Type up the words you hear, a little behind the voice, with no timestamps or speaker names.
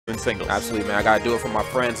in singles. Absolutely, man. I got to do it for my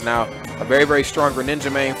friends now. A very, very strong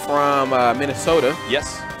Greninja main from Minnesota.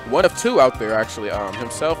 Yes. One of two out there, actually.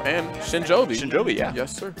 Himself and Shinjobi. Shinjobi, yeah.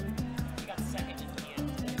 Yes, sir.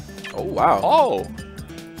 Oh, wow. Oh.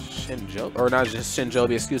 Shinjobi. Or not just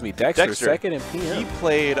Shinjobi, excuse me. Dextr. Second and PM. He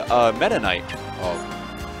played Meta Knight. Oh.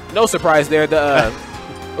 No surprise there. The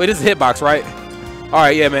wait, this is Hitbox, right? All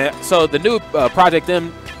right, yeah, man. So the new Project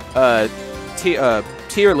M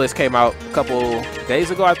tier list came out a couple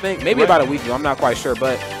days ago, I think. Maybe about a week ago. I'm not quite sure.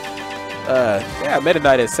 But, yeah, Meta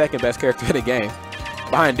Knight is second best character in the game.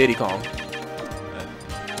 Behind Diddy Kong.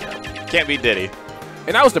 Can't beat Diddy.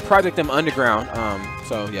 And that was the Project M Underground.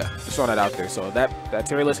 So yeah, just throwing that out there. So that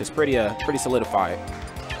tier list is pretty solidified.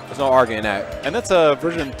 There's no arguing that. And that's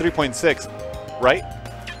version 3.6, right?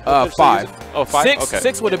 5. Oh, 5. 6. Okay.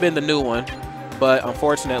 6 would have been the new one, but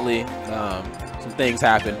unfortunately, some things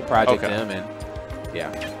happened to Project M, and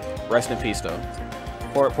yeah, rest in peace though.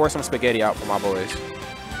 Pour some spaghetti out for my boys.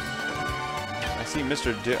 I see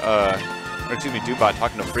Mr. Dubot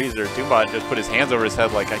talking to Freezer. Dubot just put his hands over his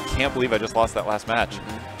head like, I can't believe I just lost that last match.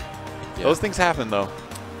 Yeah. Those things happen, though.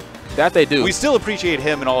 That they do. We still appreciate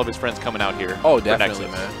him and all of his friends coming out here. Oh, definitely,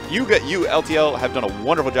 man. You, LTL, have done a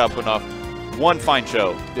wonderful job putting off one fine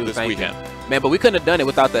show this weekend. Man, but we couldn't have done it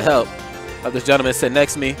without the help of this gentleman sitting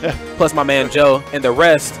next to me, plus my man Joe, and the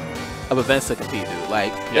rest of events to compete, dude.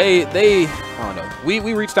 Like, they I don't know.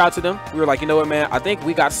 We reached out to them. We were like, you know what, man? I think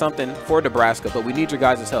we got something for Nebraska, but we need your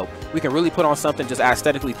guys' help. We can really put on something just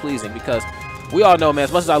aesthetically pleasing, because we all know, man,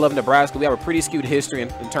 as much as I love Nebraska, we have a pretty skewed history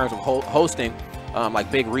in terms of hosting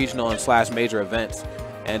like big regional and / major events.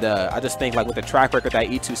 And I just think, like, with the track record that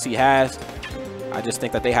E2C has, I just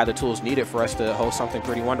think that they had the tools needed for us to host something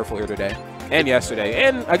pretty wonderful here today and yesterday,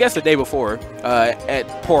 and I guess the day before at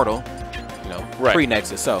Portal, you know,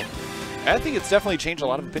 pre-Nexus. So I think it's definitely changed a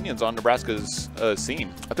lot of opinions on Nebraska's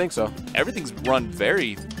scene. I think so. Everything's run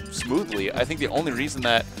very smoothly. I think the only reason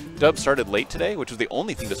that Dub started late today, which was the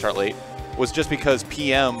only thing to start late, was just because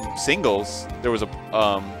PM singles, there was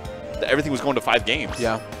everything was going to 5 games.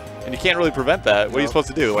 Yeah. And you can't really prevent that. What are you supposed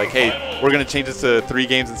to do? Like, hey, we're going to change this to 3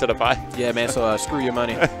 games instead of 5? Yeah, man, so screw your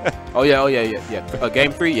money. Oh, yeah.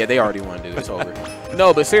 Game 3? Yeah, they already won, dude. It's over.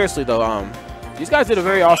 No, but seriously, though, these guys did a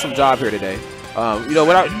very awesome job here today. You know,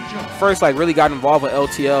 when I first, like, really got involved with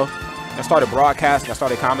LTL, I started broadcasting, I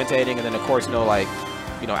started commentating, and then, of course,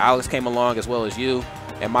 Alex came along as well as you.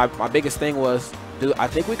 And my biggest thing was, dude, I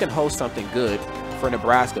think we can host something good for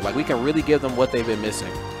Nebraska. Like, we can really give them what they've been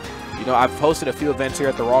missing. You know, I've hosted a few events here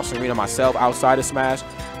at the Ross Arena myself outside of Smash.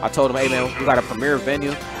 I told them, hey, man, we got a premier venue.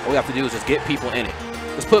 All we have to do is just get people in it.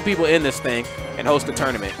 Just put people in this thing and host a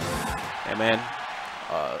tournament. And, man,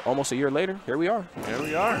 almost a year later, here we are. Here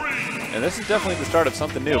we are. And this is definitely the start of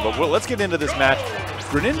something new. But let's get into this match.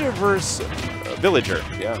 Greninja versus Villager.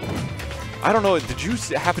 Yeah. I don't know. Did you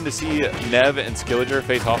happen to see Nev and Skilliger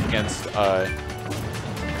face off against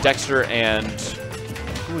Dextr and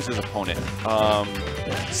who was his opponent?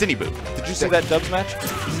 Cinnyboo. Did you see that Dubs match?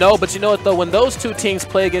 No, but you know what, though? When those two teams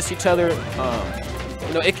play against each other,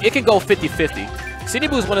 you know, it can go 50-50.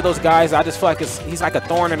 Cinnyboo is one of those guys I just feel like he's like a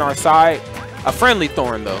thorn in our side. A friendly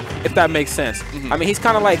thorn, though, if that makes sense. I mean, he's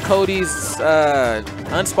kind of like Cody's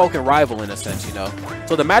unspoken rival in a sense, you know.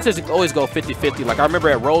 So the matches always go 50-50. Like, I remember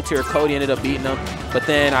at Roll Tier, Cody ended up beating him. But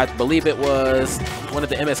then I believe it was one of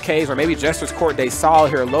the MSKs or maybe Jester's Court they saw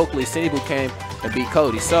here locally. Cinnyboo came and beat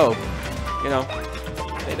Cody. So, you know,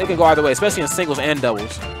 they can go either way, especially in singles and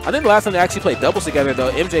doubles. I think the last time they actually played doubles together,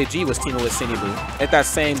 though, MJG was teaming with Cinnyboo at that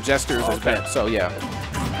same Jester's event. So, yeah.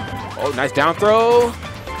 Oh, nice down throw.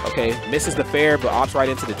 Okay, misses the fair, but opts right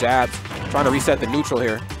into the jabs. Trying to reset the neutral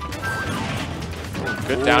here.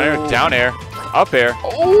 Good down air, up air.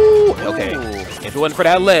 Oh, okay. If it wasn't for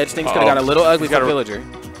that ledge, things could have got a little ugly for Villager.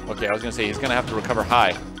 Okay, I was going to say, he's going to have to recover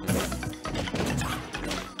high.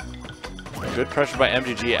 Good pressure by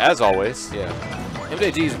MJG, as always. Yeah.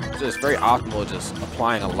 MJG is just very optimal, just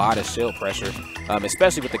applying a lot of shield pressure,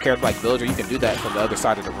 especially with the character like Villager. You can do that from the other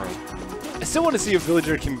side of the room. I still want to see if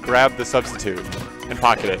Villager can grab the substitute and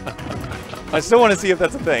pocket it. I still want to see if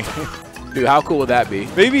that's a thing. Dude, how cool would that be?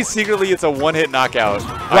 Maybe secretly it's a one-hit knockout.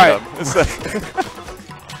 Right.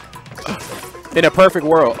 In a perfect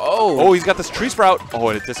world. Oh, he's got this tree sprout. Oh,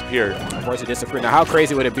 and it disappeared. Of course it disappeared. Now, how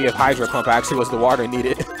crazy would it be if Hydro Pump actually was the water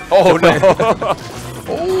needed? Oh, no.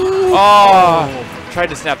 Oh, tried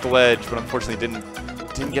to snap the ledge, but unfortunately didn't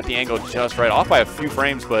get the angle just right. Off by a few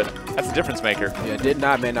frames, but that's a difference maker. Yeah, did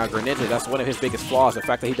not, man. Now, Greninja, that's one of his biggest flaws. The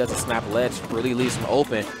fact that he doesn't snap ledge really leaves him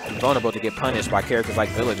open and vulnerable to get punished by characters like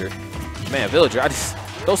Villager. Man, Villager,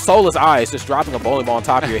 those soulless eyes just dropping a bowling ball on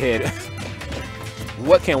top of your head.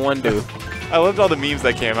 What can one do? I loved all the memes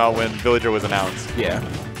that came out when Villager was announced. Yeah.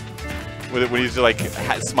 When he's like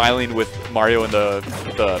smiling with Mario in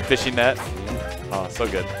the fishing net. Oh, so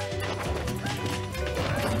good.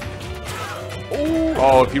 Ooh.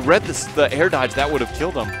 Oh, if he read the air dodge, that would have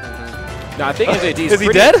killed him. No, I think MJG's Is he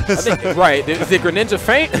dead? I think, right. Did Greninja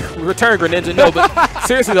faint? Return Greninja. No, but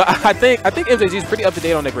seriously, though, I think MJG's pretty up to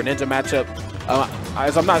date on the Greninja matchup.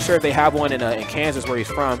 As I'm not sure if they have one in Kansas where he's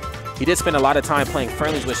from. He did spend a lot of time playing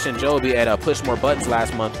friendlies with Shinjobi at Push More Buttons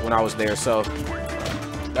last month when I was there, so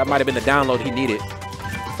that might have been the download he needed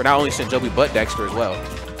for not only Shinjobi but Dextr as well.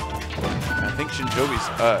 I think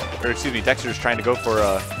Shinjobi's, or excuse me, Dexter's trying to go for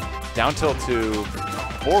a down tilt to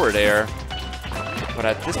forward air. But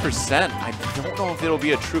at this percent, I don't know if it'll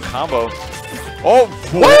be a true combo. Oh,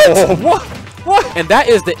 what? What? And that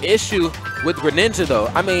is the issue with Greninja, though.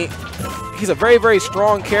 I mean, he's a very, very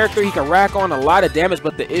strong character. He can rack on a lot of damage,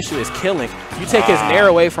 but the issue is killing. You take his nair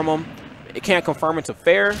away from him, it can't confirm into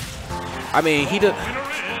fair. I mean, if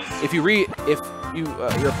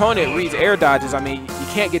your opponent reads air dodges, I mean, you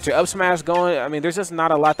can't get your up smash going. I mean, there's just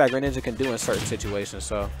not a lot that Greninja can do in certain situations.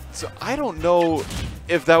 So I don't know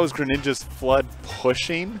if that was Greninja's Flood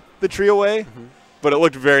pushing the tree away, but it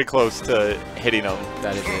looked very close to hitting him.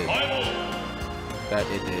 That it did. That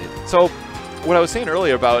it did. So what I was saying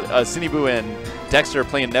earlier about Cinniboo and Dextr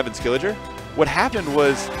playing Nev and Skilliger, what happened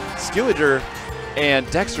was Skilliger and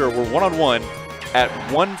Dextr were one-on-one at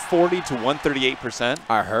 140 to 138%.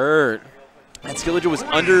 I heard. And Skilliger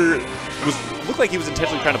looked like he was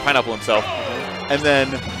intentionally trying to pineapple himself. And then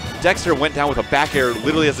Dextr went down with a back air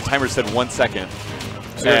literally as the timer said 1 second.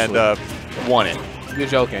 Seriously? And won it. You're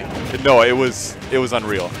joking. No, it was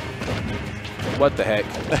unreal. What the heck?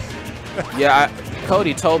 Yeah,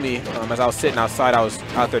 Cody told me as I was sitting outside, I was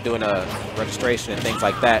out there doing a registration and things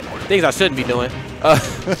like that. Things I shouldn't be doing.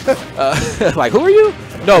 Like, who are you?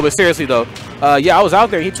 No, but seriously though, yeah, I was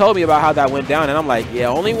out there. He told me about how that went down, and I'm like, yeah,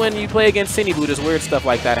 only when you play against Cinniboo does weird stuff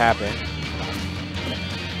like that happen.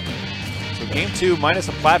 So game 2 minus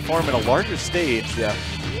a platform and a larger stage. Yeah.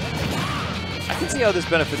 I can see how this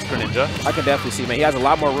benefits Greninja. I can definitely see, man. He has a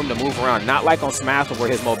lot more room to move around. Not like on Smash where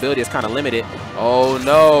his mobility is kind of limited. Oh,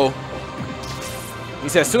 no. He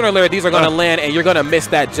says sooner or later these are going to land, and you're going to miss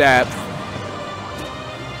that jab.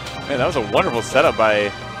 Man, that was a wonderful setup by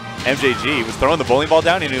MJG. He was throwing the bowling ball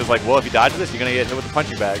down, and he was like, well, if he dodges this, you're going to get hit with the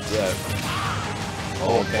punching bag. Yeah.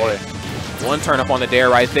 Oh, boy. One turn up on the dare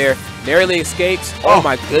right there. Narrowly escapes. Oh,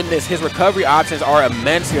 my goodness. His recovery options are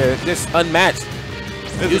immense here. Just unmatched.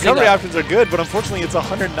 His recovery options are good, but unfortunately it's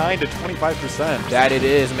 109 to 25%. That it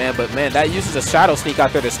is, man. But, man, that uses a Shadow Sneak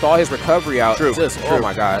out there to stall his recovery out. True. Just, true. Oh,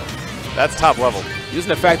 my God. That's top level. Using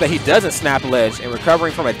the fact that he doesn't snap ledge and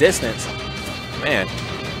recovering from a distance. Man,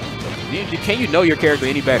 can you know your character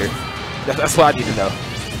any better? That's what I need to know.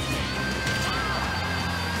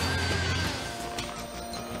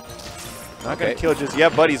 Not going to kill just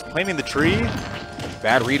yet, but he's planting the tree.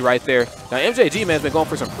 Bad read right there. Now, MJG, man, has been going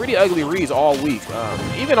for some pretty ugly reads all week.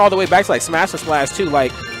 Even all the way back to, like, Smash and Splash, too.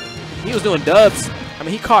 Like, he was doing dubs. I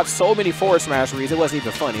mean, he caught so many forward smash reads, it wasn't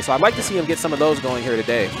even funny. So I'd like to see him get some of those going here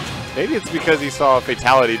today. Maybe it's because he saw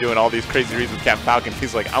Fatality doing all these crazy reads with Captain Falcon.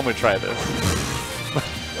 He's like, I'm going to try this.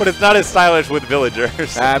 But it's not as stylish with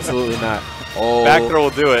Villagers. Absolutely not. Oh, back throw will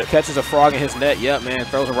do it. Catches a frog in his net. Yep, man.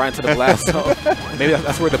 Throws him right into the blast zone. Maybe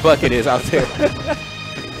that's where the bucket is out there.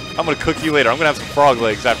 I'm going to cook you later. I'm going to have some frog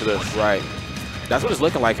legs after this. Right. That's what it's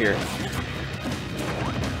looking like here.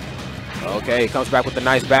 Okay, comes back with the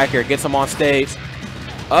nice back air. Gets him on stage.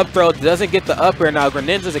 Up throw doesn't get the up air. Now,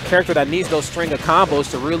 Greninja's a character that needs those string of combos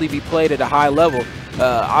to really be played at a high level.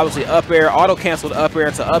 Obviously, up air, auto-canceled up air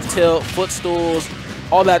into up tilt, footstools,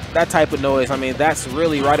 all that type of noise. I mean, that's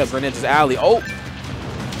really right up Greninja's alley. Oh!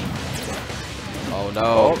 Oh, no.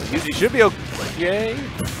 Oh, he should be okay.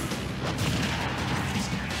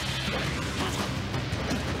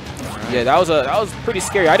 Yeah, that was pretty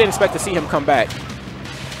scary. I didn't expect to see him come back.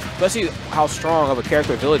 Especially how strong of a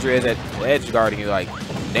character Villager is at edge guarding you. Like,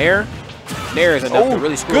 Nair is enough to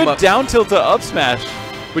really screw him up. Good down tilt to up smash.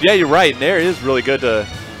 But yeah, you're right. Nair is really good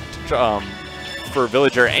for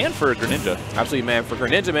Villager and for Greninja. Absolutely, man. For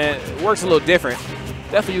Greninja, man, it works a little different.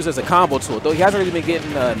 Definitely used as a combo tool. Though he hasn't really been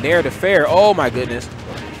getting Nair to fair. Oh, my goodness.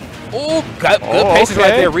 Oh, good patience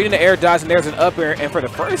right there. Reading the air dodge, and there's an up air. And for the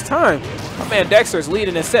first time, my man Dexter is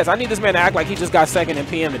leading in sets. I need this man to act like he just got second in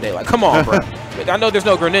PM today. Like, come on, bro. I know there's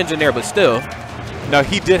no Greninja in there, but still. No,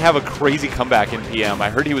 he did have a crazy comeback in PM. I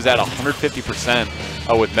heard he was at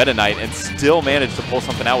 150% with Meta Knight and still managed to pull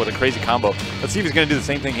something out with a crazy combo. Let's see if he's going to do the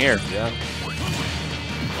same thing here. Yeah.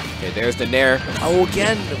 Okay, there's the Nair. Oh,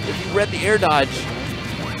 again, if you read the air dodge.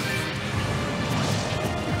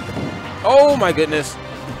 Oh my goodness.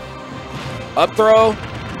 Up throw.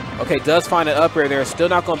 Okay, does find an up air there. Still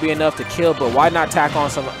not going to be enough to kill, but why not tack on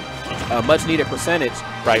some much needed percentage?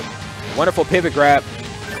 Right. Wonderful pivot grab.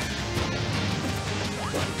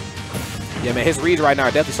 Yeah, man, his reads right now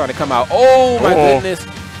are definitely starting to come out. Oh my goodness.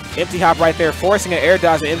 Empty hop right there, forcing an air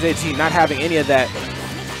dodge and MJG not having any of that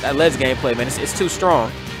ledge gameplay, man. It's too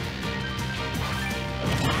strong.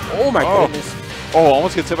 Oh my goodness. Oh,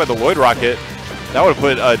 almost gets hit by the Lloyd Rocket. That would have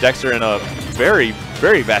put Dextr in a very,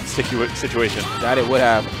 very bad situation. That it would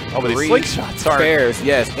have. Oh, but these slingshots are. Fairs,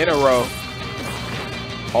 yes, in a row.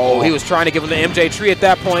 Oh, he was trying to give him the MJ tree at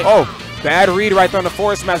that point. Oh. Bad read right there on the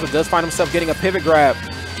forward smash, but does find himself getting a pivot grab.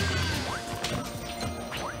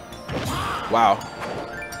 Wow.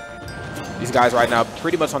 These guys right now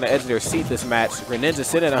pretty much on the edge of their seat this match. Greninja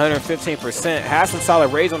sitting at 115%. Has some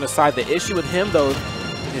solid rage on the side. The issue with him, though,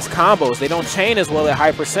 his combos, they don't chain as well at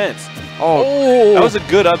high percents. Oh, that was a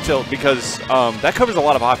good up tilt because that covers a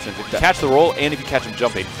lot of options. If you catch the roll and if you catch him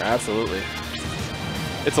jumping. Absolutely.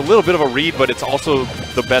 It's a little bit of a read, but it's also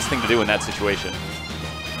the best thing to do in that situation.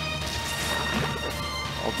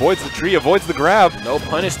 Avoids the tree, avoids the grab. No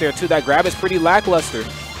punish there, too. That grab is pretty lackluster.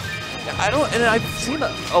 And I've seen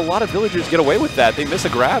a lot of villagers get away with that. They miss a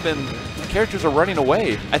grab and characters are running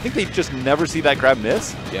away. I think they just never see that grab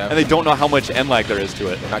miss. Yeah. And they don't know how much end lag there is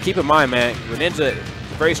to it. Now keep in mind, man, Greninja,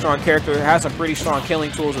 a very strong character, has some pretty strong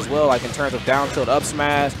killing tools as well, like in terms of down tilt, up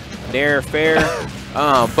smash, nair, fair.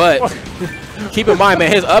 But keep in mind,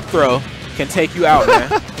 man, his up throw can take you out, man.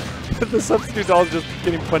 The substitute's all just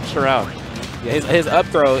getting punched around. Yeah, his up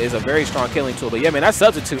throw is a very strong killing tool. But yeah, man, that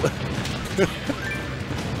substitute.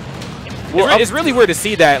 Well, it's really weird to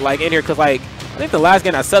see that like in here because like I think the last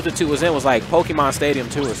game that substitute was in was like Pokemon Stadium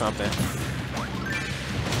 2 or something.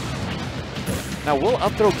 Now will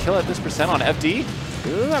up throw kill at this percent on FD?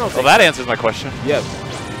 I don't think so. That answers my question. Yep.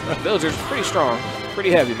 Villager's pretty strong,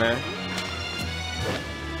 pretty heavy, man.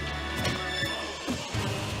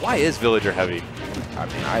 Why is Villager heavy? I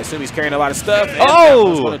mean, I assume he's carrying a lot of stuff. And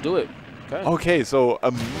oh! He's going to do it. Okay, so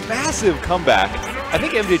a massive comeback. I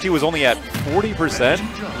think MJG was only at 40%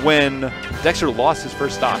 when Dextr lost his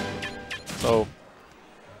first stock. So,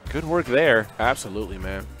 good work there. Absolutely,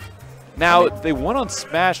 man. Now, they won on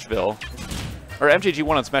Smashville. Or MJG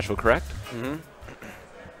won on Smashville, correct? Mm-hmm.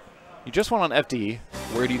 You just won on FD.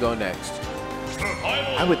 Where do you go next?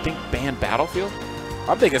 I would think ban Battlefield.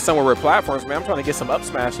 I'm thinking somewhere with platforms, man. I'm trying to get some up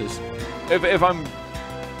smashes. If I'm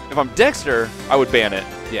Dextr, I would ban it.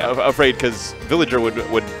 Yeah. Afraid because Villager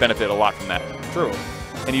would benefit a lot from that. True.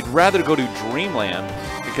 And you'd rather go to Dreamland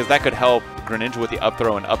because that could help Greninja with the up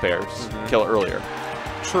throw and up airs kill earlier.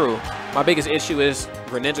 True. My biggest issue is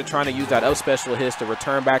Greninja trying to use that up special hits to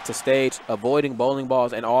return back to stage, avoiding bowling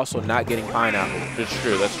balls, and also not getting pineapple. That's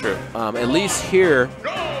true. That's true. At least here,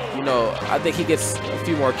 you know, I think he gets a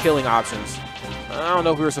few more killing options. I don't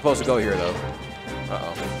know if we were supposed to go here, though.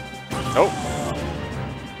 Uh-oh. Nope.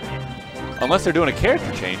 Unless they're doing a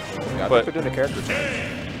character change. Yeah, I think they're doing a character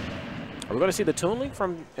change. Are we going to see the Toon Link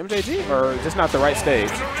from MJG, or is this not the right stage?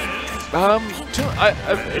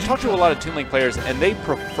 I talked to a lot of Toon Link players, and they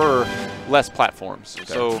prefer less platforms.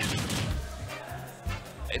 Okay. So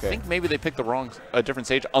I think maybe they picked a different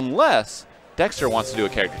stage, unless Dextr wants to do a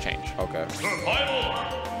character change. Okay.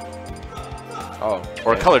 Oh.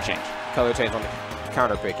 Or a color change. Color change on the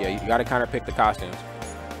counter pick. Yeah, you got to counter pick the costumes.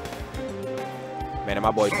 Man, and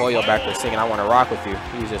my boy Pollo back there singing, "I Want to Rock With You."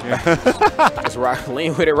 He's just back, just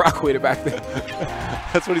lean with it, rock with it back there.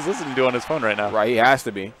 That's what he's listening to on his phone right now. Right, he has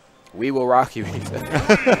to be. We will rock you, he said.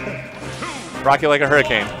 Rock you like a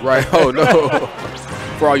hurricane. Right, oh no.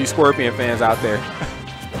 For all you Scorpion fans out there.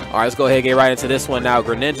 All right, let's go ahead and get right into this one now.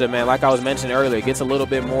 Greninja, man, like I was mentioning earlier, gets a little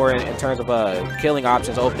bit more in terms of killing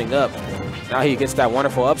options opening up. Now he gets that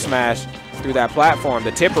wonderful up smash through that platform.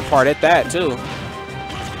 The tipper part at that, too.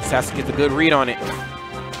 Just has to get the good read on it.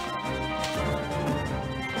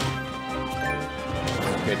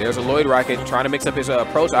 Okay, there's a Lloyd Rocket trying to mix up his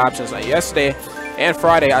approach options. Yesterday and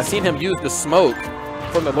Friday, I seen him use the smoke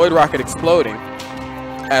from the Lloyd Rocket exploding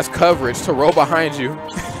as coverage to roll behind you.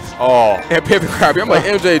 Oh. And pivot grab you. I'm like,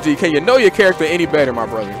 MJG, can you know your character any better, my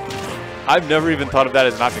brother? I've never even thought of that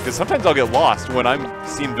as an option, because sometimes I'll get lost when I'm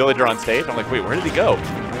seeing Villager on stage. I'm like, wait, where did he go?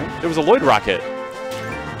 There was a Lloyd Rocket.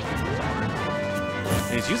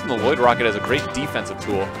 And he's using the Lloyd Rocket as a great defensive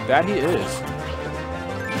tool. That he is.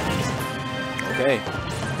 Okay,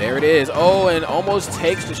 there it is. Oh, and almost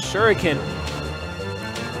takes the Shuriken.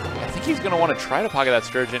 I think he's going to want to try to pocket that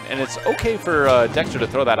Sturgeon, and it's okay for Dextr to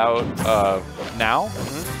throw that out now,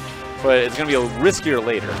 but it's going to be riskier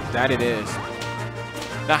later. That it is.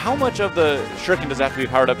 Now, how much of the Shuriken does have to be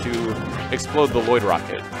powered up to explode the Lloyd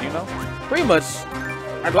rocket? Do you know? Pretty much,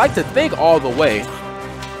 I'd like to think all the way.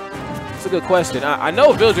 It's a good question. I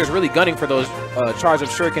know Villager's really gunning for those charge of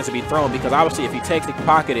shurikens to be thrown because obviously if he takes it,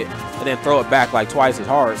 pocket it, and then throw it back like twice as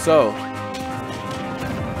hard. So,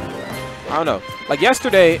 I don't know. Like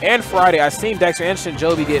yesterday and Friday, I seen Dextr and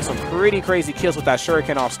Shinjobi get some pretty crazy kills with that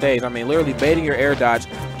shuriken off stage. I mean, literally baiting your air dodge,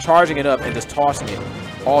 charging it up, and just tossing it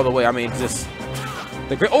all the way. I mean, just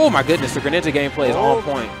oh my goodness, the Greninja gameplay is on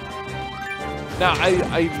point. Now,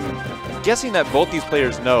 I'm guessing that both these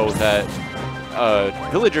players know that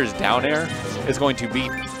Villager's down air is going to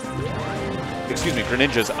beat,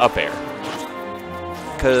 Greninja's up air.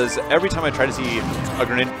 Because every time I try to see a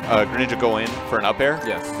Greninja go in for an up air,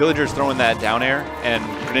 Villager's throwing that down air, and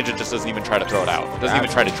Greninja just doesn't even try to throw it out. Doesn't even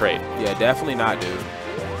try to trade. Yeah, definitely not, dude.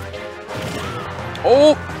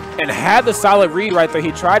 Oh, and had the solid read right there.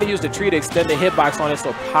 He tried to use the tree to extend the hitbox on it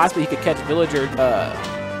so possibly he could catch Villager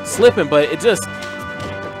slipping, but it just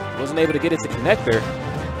wasn't able to get it to connect there.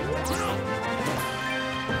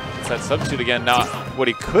 It's that substitute again. Now, what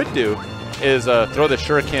he could do is throw the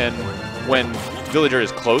shuriken when Villager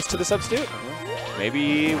is close to the substitute.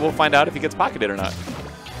 Maybe we'll find out if he gets pocketed or not.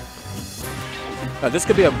 This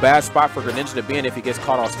could be a bad spot for Greninja to be in if he gets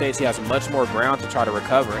caught off stage. He has much more ground to try to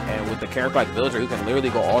recover, and with the character like Villager who can literally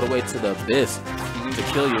go all the way to the abyss to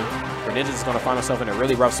kill you, Greninja's going to find himself in a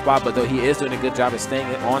really rough spot, but though he is doing a good job of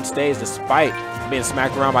staying on stage despite being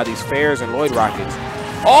smacked around by these Fairs and Lloyd rockets.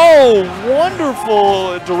 Oh,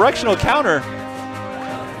 wonderful directional counter.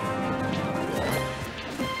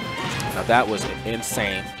 Now that was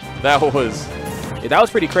insane. That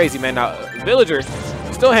was pretty crazy, man. Now, Villager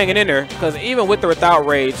still hanging in there because even with or without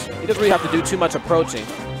rage, he doesn't really have to do too much approaching.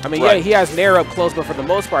 I mean, yeah, he has Nair up close, but for the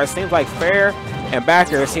most part, it seems like Fair and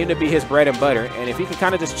Backer seem to be his bread and butter. And if he can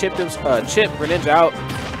kind of just chip Greninja out,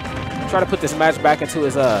 try to put this match back into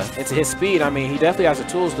his speed, I mean, he definitely has the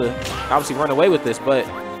tools to obviously run away with this, but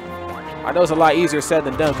I know it's a lot easier said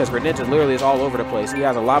than done because Greninja literally is all over the place. He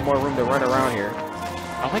has a lot more room to run around here.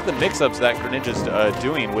 I like the mix-ups that Greninja's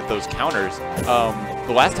doing with those counters.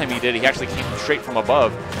 The last time he did, he actually came straight from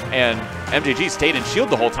above, and MJG stayed in shield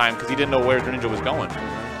the whole time because he didn't know where Greninja was going.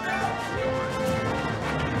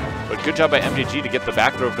 But good job by MJG to get the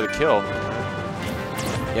back throw for the kill.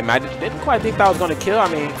 Yeah, man, I didn't quite think that was going to kill. I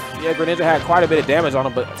mean, yeah, Greninja had quite a bit of damage on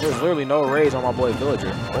him, but there was literally no rage on my boy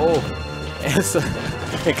Villager. Oh, and so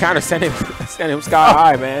it kind of sent him sky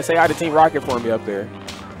high, man. Say hi to Team Rocket for me up there.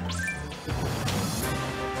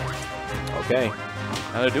 Okay.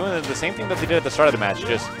 Now they're doing the same thing that they did at the start of the match,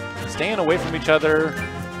 just staying away from each other,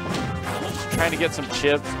 just trying to get some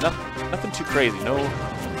chips. Nothing too crazy.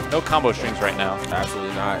 No combo strings right now.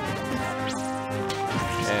 Absolutely not.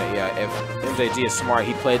 And yeah, if MJG is smart,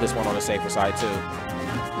 he played this one on the safer side too.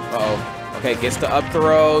 Uh-oh. Okay, gets the up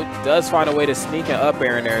throw. Does find a way to sneak an up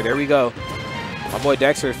air in there. There we go. My boy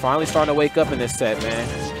Dextr is finally starting to wake up in this set,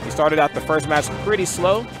 man. He started out the first match pretty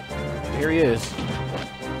slow. Here he is.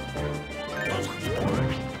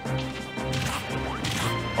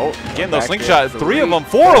 Oh, again, those slingshot. 3 of them,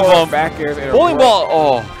 4 of them. Back airs. Bowling ball.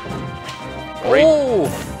 Oh. Great. Oh.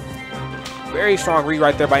 Very strong read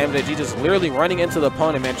right there by MJG. Just literally running into the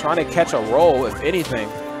opponent, man. Trying to catch a roll, if anything.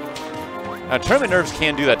 Now, tournament nerves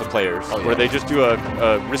can do that to players, where they just do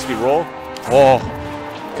a risky roll. Oh.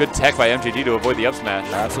 Good tech by MJG to avoid the up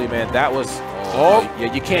smash. Absolutely, man. That was...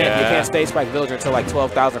 Yeah, you can't stage spike Villager until like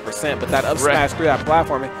 12,000%, but that up smash through that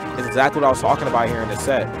platform is exactly what I was talking about here in this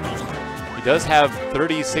set. He does have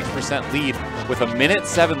 36% lead with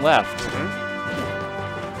 1:07 left.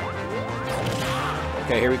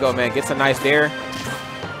 Okay, here we go, man. Gets a nice dare.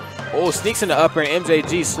 Oh, sneaks in the upper, and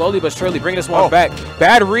MJG slowly but surely bringing this one back.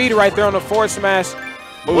 Bad read right there on the forward smash.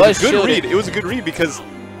 It was a good read. It was a good read because,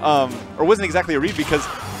 or wasn't exactly a read because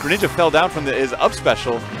Greninja fell down from his up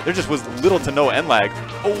special. There just was little to no end lag.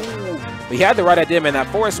 Oh, but he had the right idea, man. That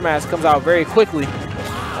forward smash comes out very quickly.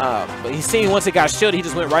 But he's seen once it got shielded, he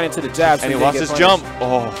just went right into the jabs. And he lost his jump.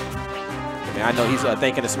 Oh. Man, I know he's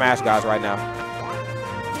thanking the Smash guys right now.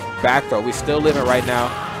 Back throw. We still living right now.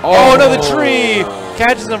 Oh, no, the tree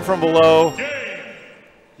catches him from below.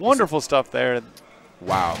 Wonderful stuff there.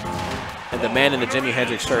 Wow. And the man in the Jimi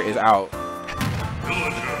Hendrix shirt is out.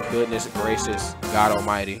 Goodness gracious, God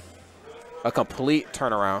almighty. A complete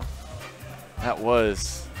turnaround. That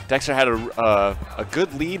was. Dextr had a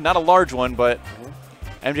good lead, not a large one, but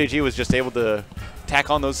MJG was just able to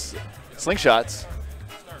tack on those slingshots.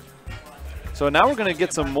 So now we're going to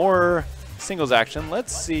get some more singles action.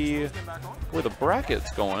 Let's see where the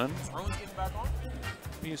bracket's going.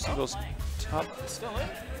 New singles top.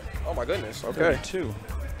 Oh my goodness. Okay. 2.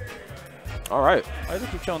 All right. Why does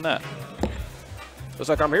it keep showing that? Looks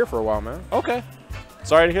like I'm here for a while, man. Okay.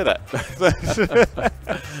 Sorry to hear that.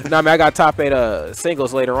 Nah, man, I got top 8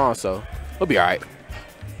 singles later on, so we'll be all right.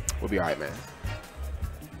 We'll be all right, man.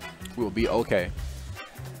 We'll be okay.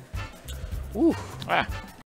 Woo. Ah.